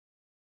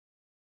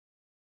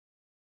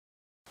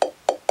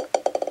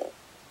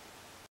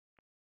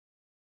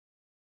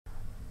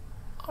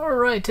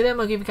Alright, today I'm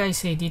going to give you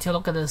guys a detailed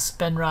look at this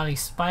Reilly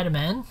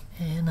Spider-Man,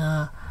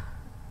 and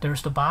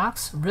there's the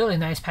box. Really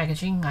nice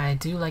packaging. I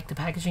do like the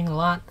packaging a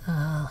lot.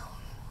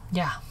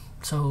 Yeah,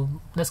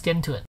 so let's get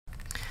into it.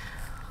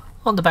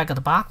 On the back of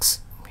the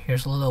box,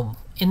 here's a little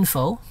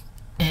info,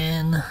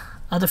 and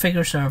other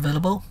figures are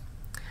available.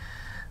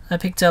 I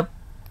picked up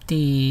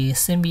the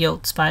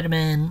Symbiote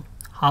Spider-Man,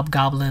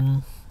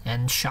 Hobgoblin,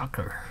 and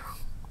Shocker,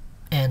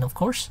 and of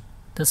course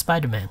the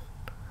Spider-Man.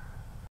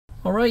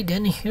 Alright,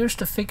 then here's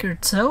the figure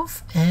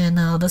itself, and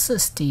this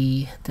is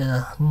the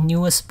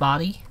newest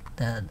body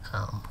that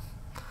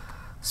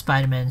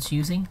Spider-Man's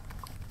using,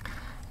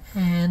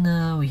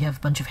 and we have a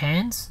bunch of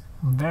hands.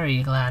 I'm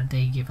very glad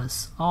they give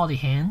us all the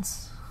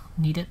hands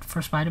needed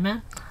for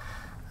Spider-Man,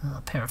 a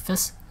pair of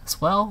fists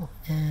as well,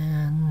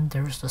 and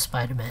there's the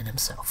Spider-Man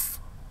himself.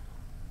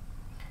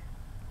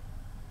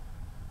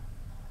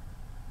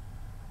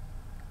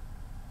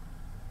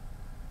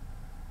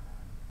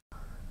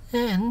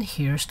 And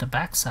here's the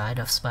backside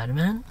of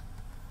Spider-Man.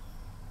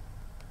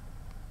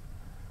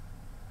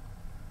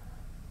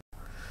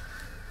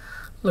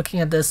 Looking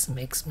at this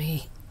makes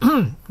me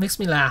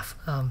laugh,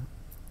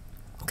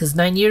 because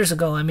 9 years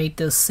ago I made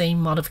this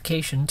same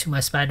modification to my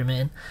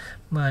Spider-Man,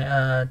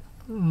 my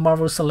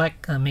Marvel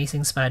Select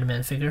Amazing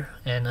Spider-Man figure,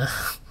 and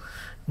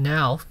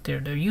now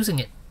they're using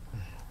it,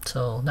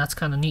 so that's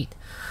kind of neat.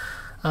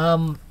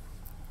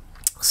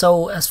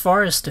 So as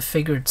far as the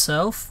figure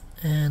itself,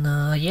 and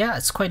yeah,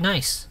 it's quite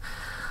nice.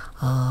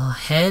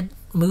 Head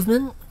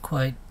movement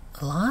quite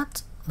a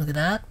lot. Look at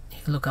that. You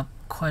can look up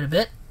quite a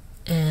bit,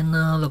 and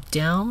look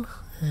down,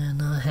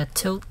 and head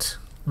tilt,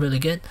 really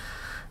good.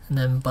 And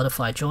then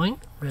butterfly joint,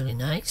 really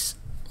nice.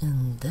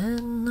 And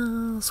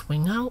then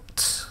swing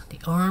out. The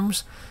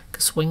arms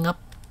can swing up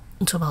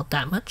to about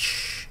that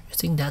much. I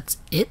think that's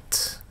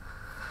it.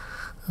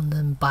 And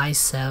then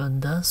bicep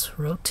does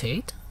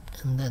rotate.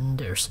 And then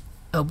there's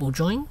elbow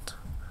joint.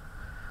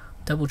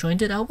 Double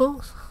jointed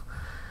elbows.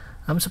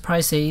 I'm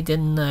surprised they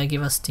didn't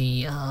give us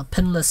the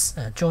pinless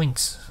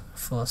joints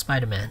for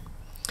Spider-Man.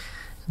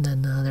 And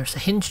then there's a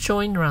hinge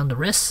joint around the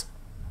wrist.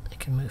 It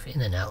can move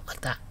in and out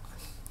like that.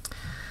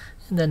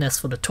 And then as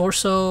for the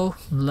torso,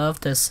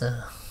 love this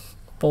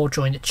ball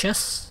jointed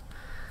chest.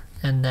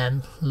 And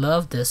then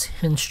love this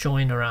hinge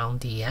joint around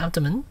the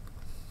abdomen,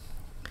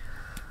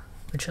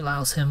 which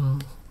allows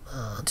him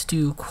to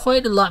do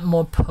quite a lot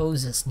more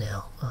poses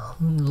now. A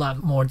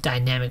lot more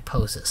dynamic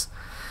poses.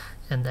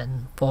 And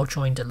then ball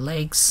jointed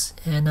legs,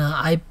 and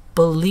I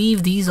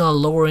believe these are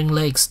lowering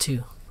legs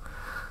too.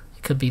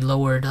 It could be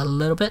lowered a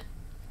little bit.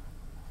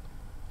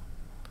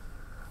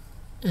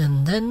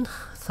 And then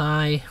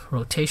thigh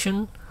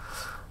rotation,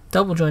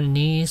 double jointed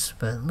knees,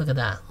 but look at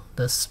that.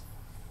 This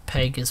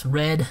peg is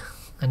red.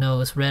 I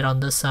know it's red on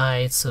this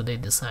side, so they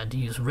decided to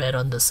use red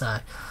on this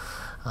side.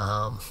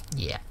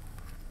 Yeah.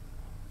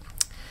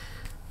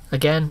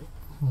 Again,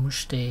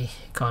 wish they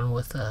gone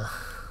with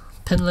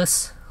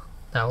pinless.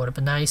 That would have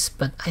been nice,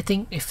 but I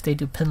think if they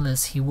do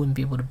pinless, he wouldn't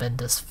be able to bend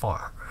this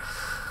far.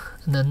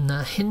 And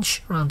then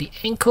hinge around the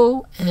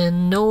ankle,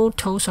 and no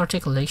toes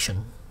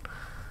articulation.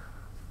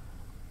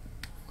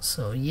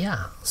 So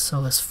yeah,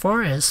 so as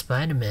far as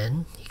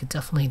Spider-Man, he could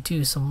definitely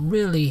do some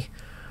really,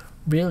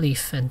 really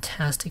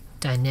fantastic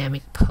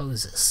dynamic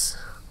poses.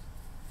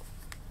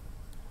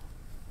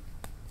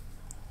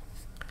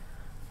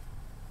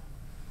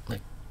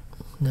 Like,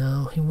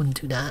 no, he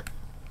wouldn't do that.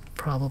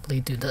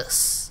 Probably do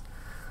this.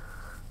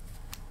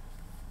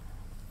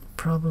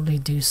 Probably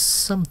do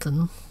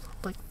something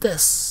like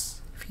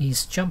this if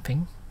he's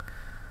jumping.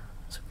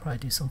 So probably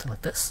do something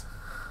like this.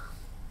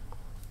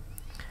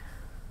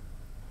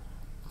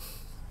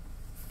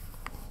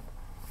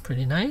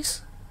 Pretty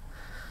nice.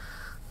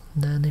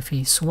 And then if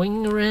he's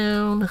swinging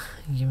around,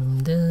 give him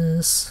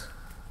this.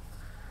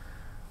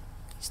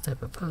 These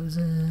type of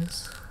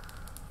poses.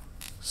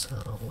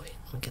 So wait,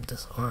 let me get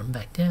this arm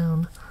back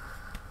down.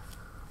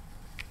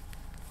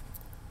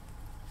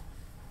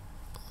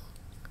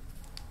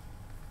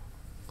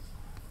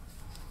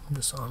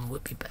 This arm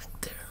would be back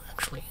there,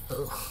 actually.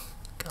 Oh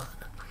God.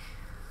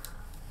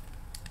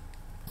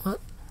 What?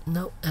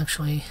 No,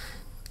 actually,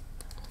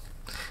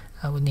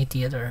 I would need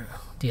the other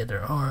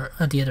arm,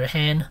 the other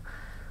hand,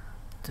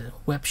 the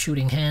web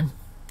shooting hand,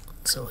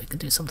 so we could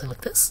do something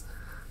like this.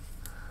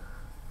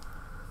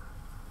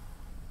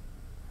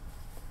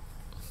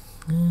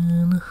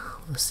 And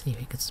let's see if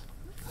he could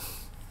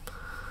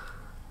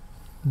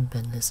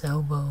bend his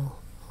elbow.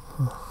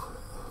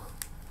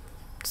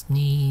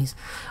 Knees.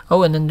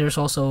 Oh, and then there's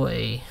also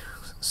a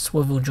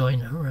swivel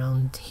joint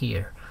around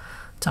here,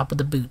 top of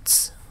the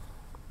boots.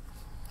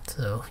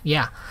 So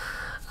yeah,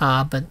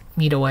 but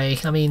either way,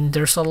 I mean,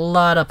 there's a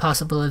lot of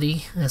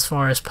possibility as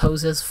far as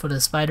poses for the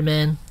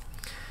Spider-Man.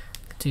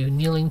 Do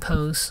kneeling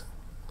pose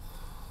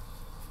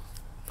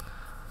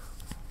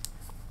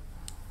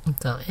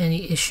without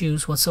any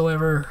issues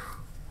whatsoever,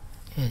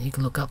 and you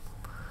can look up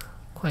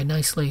quite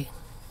nicely.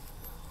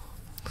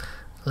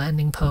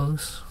 Landing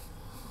pose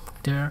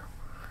there.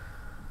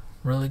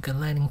 Really good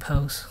landing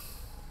pose.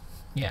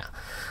 Yeah,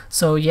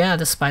 so yeah,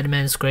 the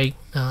Spider-Man is great.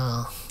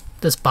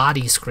 This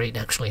body is great,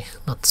 actually.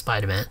 Not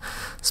Spider-Man.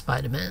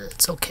 Spider-Man,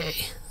 it's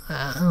okay.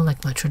 I don't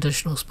like my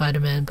traditional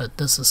Spider-Man, but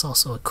this is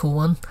also a cool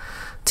one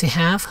to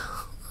have.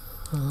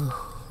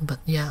 But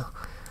yeah.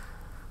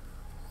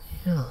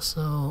 Yeah,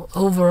 so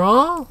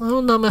overall,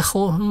 well, not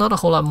a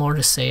whole lot more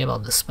to say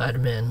about the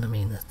Spider-Man. I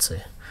mean, it's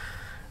a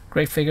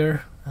great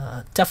figure.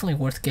 Definitely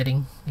worth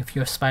getting if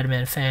you're a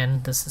Spider-Man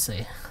fan. This is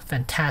a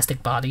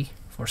fantastic body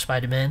for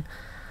Spider-Man.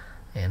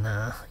 And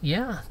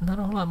yeah, not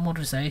a whole lot more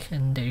to say.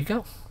 And there you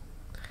go.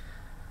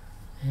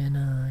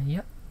 And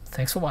yeah,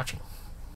 thanks for watching.